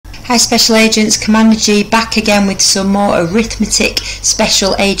Hi Special Agents, Commander G back again with some more arithmetic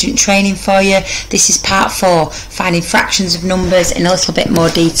special agent training for you. This is part 4, finding fractions of numbers in a little bit more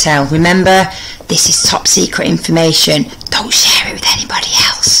detail. Remember, this is top secret information. Don't share it with anybody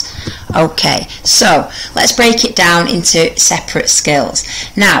else. Okay, so let's break it down into separate skills.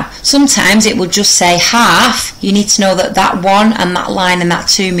 Now, sometimes it will just say half. You need to know that that 1 and that line and that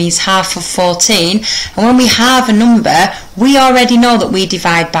 2 means half of 14. And when we have a number, we already know that we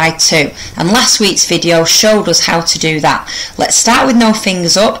divide by 2. And last week's video showed us how to do that. Let's start with no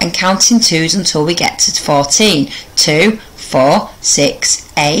fingers up and counting 2s until we get to 14. 2, 4, 6,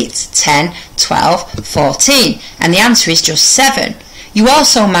 8, 10, 12, 14. And the answer is just 7. You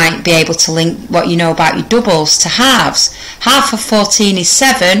also might be able to link what you know about your doubles to halves. Half of 14 is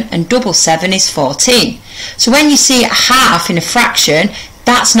 7 and double 7 is 14. So when you see a half in a fraction,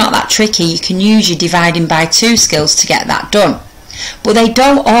 that's not that tricky. You can use your dividing by 2 skills to get that done. But they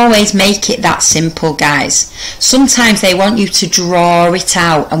don't always make it that simple, guys. Sometimes they want you to draw it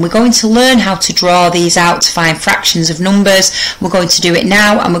out, and we're going to learn how to draw these out to find fractions of numbers. We're going to do it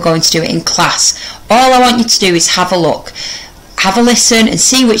now and we're going to do it in class. All I want you to do is have a look. Have a listen and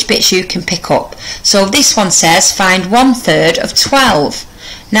see which bits you can pick up. So this one says find 1/3 of 12.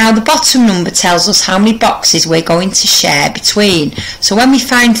 Now the bottom number tells us how many boxes we're going to share between. So when we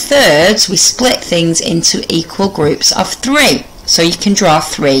find thirds, we split things into equal groups of 3. So you can draw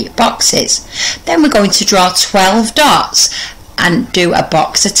 3 boxes. Then we're going to draw 12 dots and do a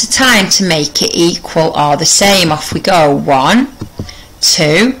box at a time to make it equal or the same. Off we go. 1,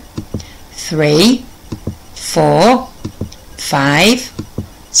 2, 3, 4, 5,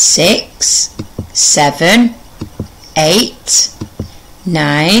 6, 7, 8,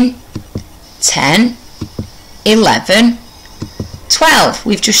 9, 10, 11, 12.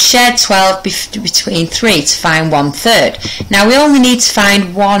 We've just shared 12 between 3 to find 1/3. Now we only need to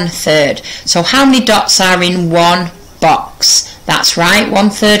find 1/3. So how many dots are in one box? That's right,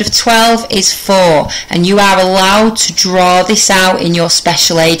 1/3 of 12 is 4, and you are allowed to draw this out in your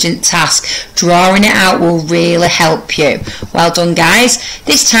special agent task. Drawing it out will really help you. Well done, guys.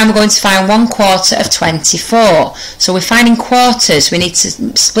 This time we're going to find 1/4 of 24. So we're finding quarters. We need to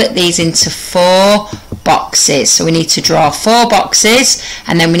split these into 4 boxes. So we need to draw 4 boxes,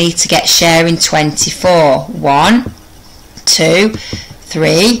 and then we need to get sharing 24. 1, 2,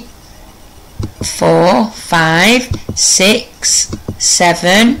 3, 4, 5, 6,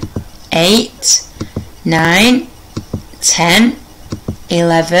 7, 8, 9, 10,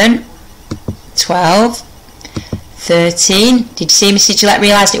 11, 12, 13. Did you see Mr. Gillette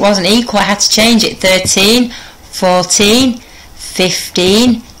realised it wasn't equal? I had to change it. 13, 14,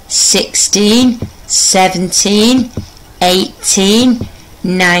 15, 16, 17, 18,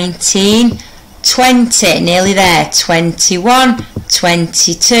 19, 20. Nearly there. 21,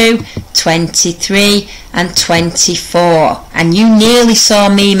 22, 23 and 24. And you nearly saw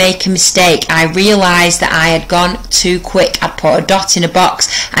me make a mistake. I realised that I had gone too quick. I'd put a dot in a box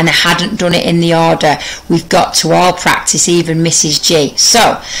and I hadn't done it in the order. We've got to all practice, even Mrs. G.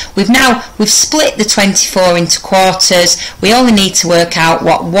 So we've split the 24 into quarters. We only need to work out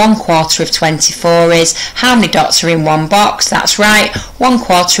what 1/4 of 24 is. How many dots are in one box? That's right,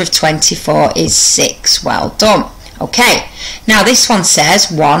 1/4 of 24 is 6. Well done. Okay, now this one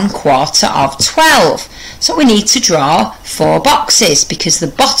says 1/4 of 12. So we need to draw 4 boxes because the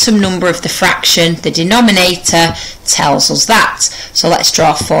bottom number of the fraction, the denominator, tells us that. So let's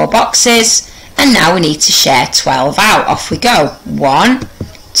draw 4 boxes, and now we need to share 12 out. Off we go. 1,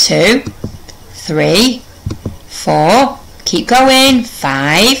 2, 3, 4, keep going.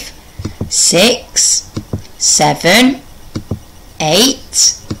 5, 6, 7,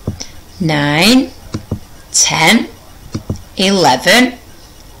 8, 9, 10, 11,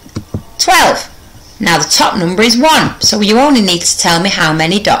 12. Now the top number is 1, so you only need to tell me how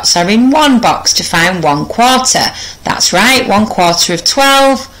many dots are in one box to find 1/4. That's right, 1/4 of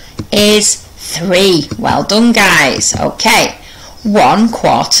 12 is 3. Well done, guys. Okay,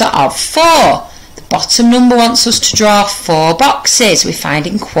 1/4 of 4. The bottom number wants us to draw 4 boxes. We're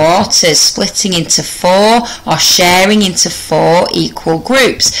finding quarters, splitting into 4 or sharing into 4 equal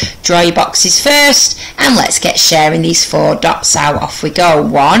groups. Draw your boxes first, and let's get sharing these 4 dots out. Off we go.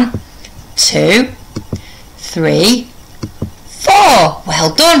 1, 2, 3, 4. Well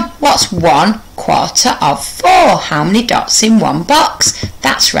done. What's 1/4 of 4? How many dots in one box?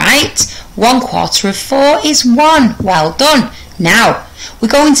 That's right. 1/4 of 4 is 1. Well done. Now,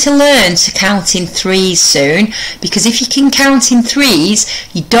 we're going to learn to count in 3s soon, because if you can count in 3s,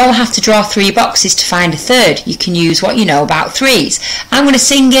 you don't have to draw 3 boxes to find a third. You can use what you know about 3s. I'm going to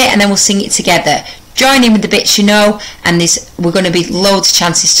sing it and then we'll sing it together. Join in with the bits you know, and we're going to be loads of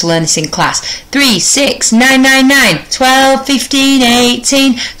chances to learn this in class. 3, 6, 9, 9, 9, 12, 15,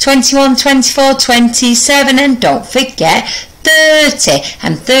 18, 21, 24, 27, and don't forget 30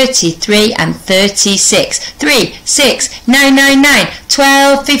 and 33 and 36. 3, 6, 9, 9, 9,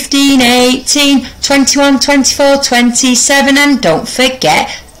 12, 15, 18, 21, 24, 27, and don't forget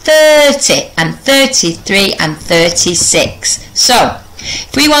 30 and 33 and 36. So,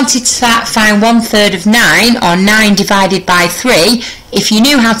 if we wanted to find 1/3 of 9, or 9 divided by 3, if you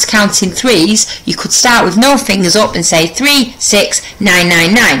knew how to count in threes, you could start with no fingers up and say 3, 6, 9,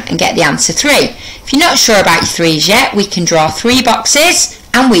 9, 9 and get the answer 3. If you're not sure about your threes yet, we can draw 3 boxes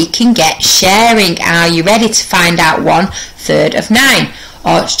and we can get sharing. Are you ready to find out 1/3 of 9,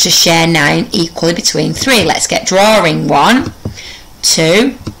 or to share 9 equally between 3? Let's get drawing. 1,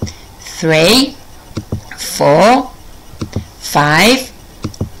 2, 3, 4, 5,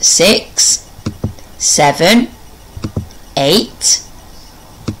 6, 7, 8,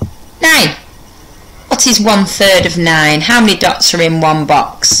 9. What is 1/3 of 9? How many dots are in one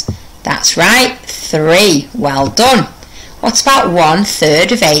box? That's right, 3. Well done. What about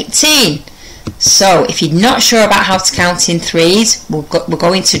 1/3 of 18? So, if you're not sure about how to count in threes, we're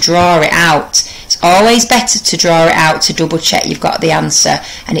going to draw it out. It's always better to draw it out to double check you've got the answer.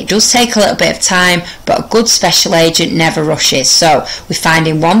 And it does take a little bit of time, but a good special agent never rushes. So, we're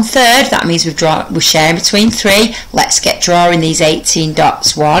finding 1/3, that means we're sharing between 3. Let's get drawing these 18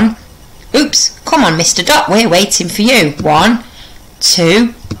 dots. 1, oops, come on Mr. Dot, we're waiting for you. 1,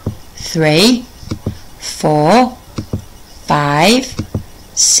 2, 3, 4, 5,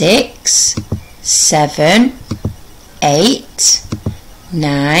 6, 7, 8,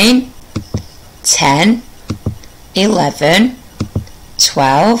 9, 10, 11,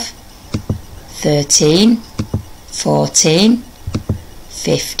 12, 13, 14,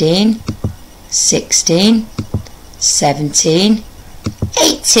 15, 16, 17,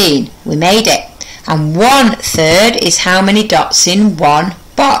 18. We made it. And 1/3 is how many dots in one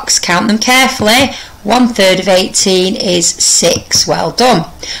box? Count them carefully. 1/3 of 18 is 6. Well done.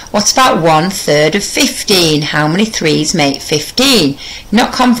 What about 1/3 of 15? How many threes make 15?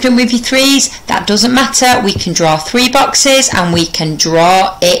 Not confident with your threes? That doesn't matter. We can draw 3 boxes and we can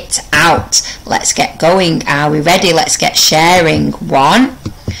draw it out. Let's get going. Are we ready? Let's get sharing. 1.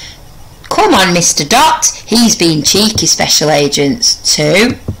 Come on, Mr. Dot. He's being cheeky, special agents.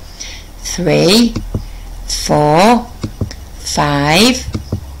 2, 3, 4, 5,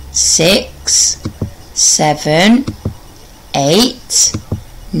 6, 7, 8,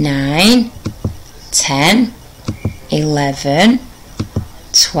 9, 10, 11,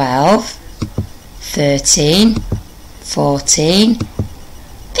 12, 13, 14,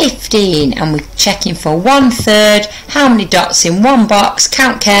 15. And we're checking for 1/3. How many dots in one box?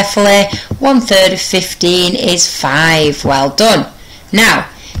 Count carefully. 1/3 of 15 is 5. Well done. Now,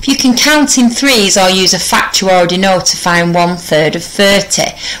 if you can count in threes or use a fact you already know to find 1/3 of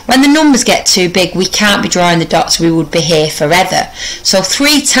 30. When the numbers get too big, we can't be drawing the dots, we would be here forever. So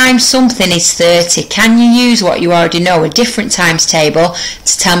 3 times something is 30. Can you use what you already know, a different times table,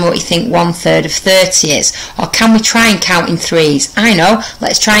 to tell me what you think 1/3 of 30 is? Or can we try and count in threes? I know,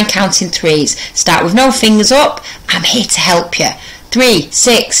 let's try and count in threes. Start with no fingers up. I'm here to help you. 3,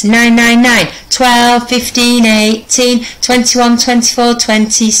 6, 9, 9, 9, 12, 15, 18, 21, 24,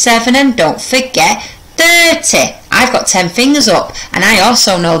 27, and don't forget 30. I've got 10 fingers up, and I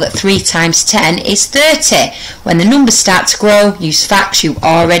also know that 3 times 10 is 30. When the numbers start to grow, use facts you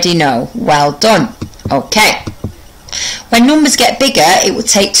already know. Well done. Okay. When numbers get bigger, it will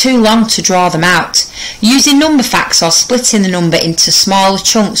take too long to draw them out. Using number facts or splitting the number into smaller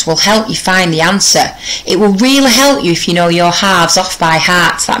chunks will help you find the answer. It will really help you if you know your halves off by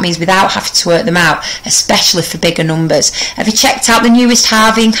heart. That means without having to work them out, especially for bigger numbers. Have you checked out the newest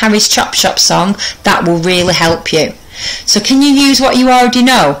Harvey Harry's Chop Shop song? That will really help you. So can you use what you already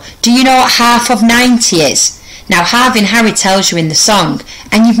know? Do you know what half of 90 is? Now, Harvey and Harry tells you in the song,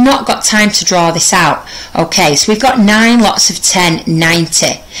 and you've not got time to draw this out. Okay, so we've got 9 lots of 10,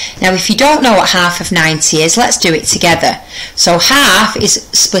 90. Now, if you don't know what half of 90 is, let's do it together. So half is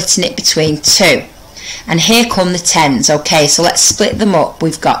splitting it between 2. And here come the tens. Okay, so let's split them up.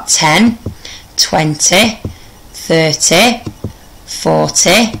 We've got 10, 20, 30,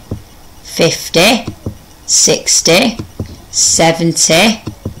 40, 50, 60, 70,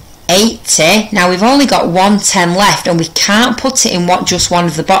 80. Now we've only got 1 10 left, and we can't put it in just one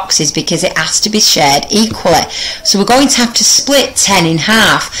of the boxes because it has to be shared equally. So we're going to have to split 10 in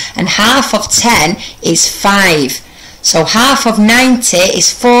half, and half of 10 is 5. So half of 90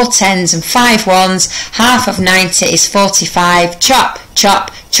 is 4 10s and 5 1s. Half of 90 is 45. Chop,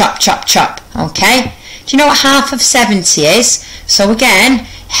 chop, chop, chop, chop. Okay, do you know what half of 70 is? So again,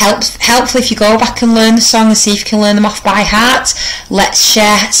 helpful if you go back and learn the song and see if you can learn them off by heart. Let's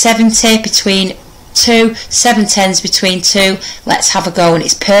share 70 between 2, 7 tens between 2. Let's have a go, and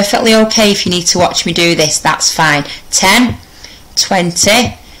it's perfectly okay if you need to watch me do this, that's fine. 10,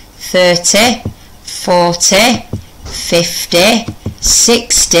 20, 30, 40, 50,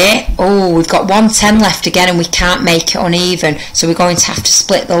 60. Oh, we've got 1 10 left again and we can't make it uneven, so we're going to have to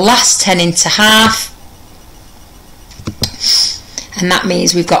split the last 10 into half, and that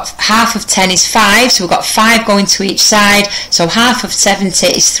means we've got half of 10 is 5, so we've got 5 going to each side, so half of 70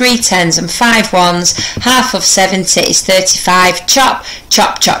 is 3 10s and 5 1s, half of 70 is 35, chop,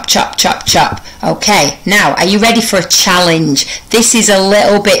 chop, chop, chop, chop, chop. Okay, now are you ready for a challenge? This is a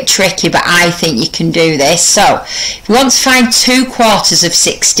little bit tricky, but I think you can do this. So, if we want to find 2 quarters of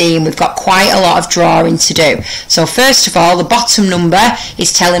 16, we've got quite a lot of drawing to do. So first of all, the bottom number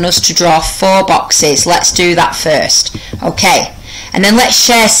is telling us to draw 4 boxes. Let's do that first. Okay. And then let's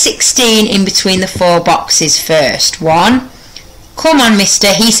share 16 in between the 4 boxes first. 1. Come on,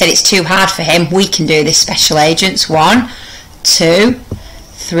 mister. He said it's too hard for him. We can do this, special agents. 1, 2,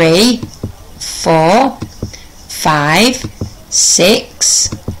 3, 4, 5, 6,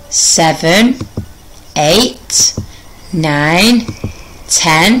 7, 8, 9,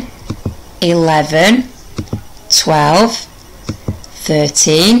 10, 11, 12,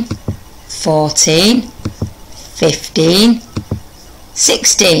 13, 14, 15,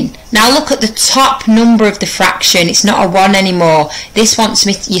 16. Now look at the top number of the fraction. It's not a 1 anymore. This wants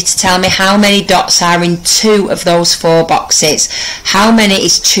you to tell me how many dots are in 2 of those 4 boxes. How many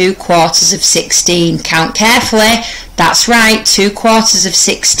is 2 quarters of 16? Count carefully. That's right, 2 quarters of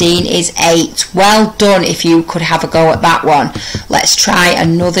 16 is 8. Well done if you could have a go at that one. Let's try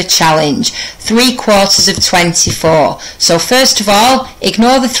another challenge. 3 quarters of 24. So first of all,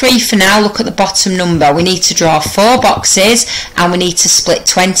 ignore the 3 for now. Look at the bottom number. We need to draw 4 boxes and we need to split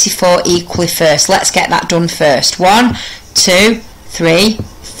 24 equally first. Let's get that done first. 1, 2, 3,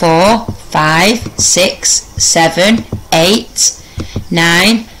 4, 5, 6, 7, 8,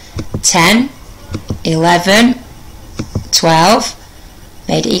 9, 10, 11, 12,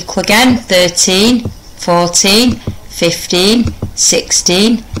 made it equal again, 13, 14, 15,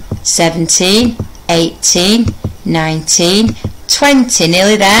 16, 17, 18, 19, 20,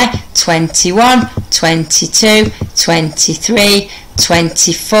 nearly there, 21, 22, 23,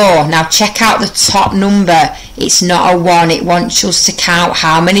 24. Now check out the top number. It's not a 1. It wants us to count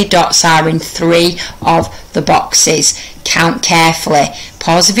how many dots are in 3 of the boxes. Count carefully.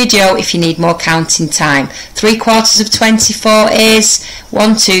 Pause the video if you need more counting time. 3 quarters of 24 is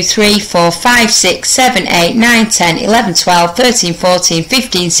 1, 2, 3, 4, 5, 6, 7, 8, 9, 10, 11, 12, 13, 14,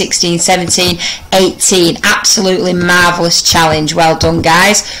 15, 16, 17, 18. Absolutely marvellous challenge. Well done,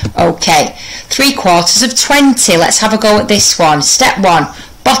 guys. Okay, 3 quarters of 20. Let's have a go at this one. Step 1.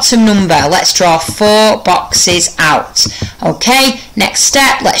 Bottom number, let's draw 4 boxes out. Okay, next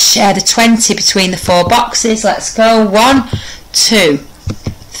step, let's share the 20 between the 4 boxes. Let's go. 1, 2,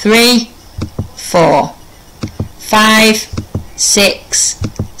 3, 4, 5, 6,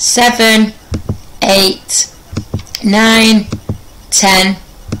 7, 8, 9, 10,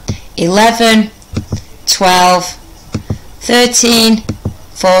 11, 12, 13,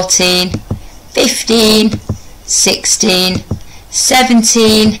 14, 15, 16,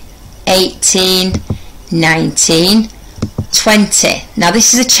 17, 18, 19, 20. Now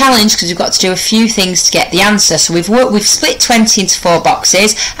this is a challenge because we've got to do a few things to get the answer. So we've split 20 into 4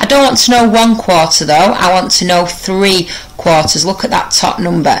 boxes. I don't want to know 1 quarter though. I want to know 3 quarters. Look at that top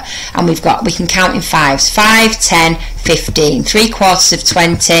number, and we can count in 5s. 5, 10, 15. 3 quarters of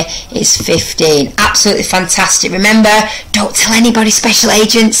 20 is 15. Absolutely fantastic. Remember, don't tell anybody, special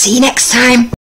agent. See you next time.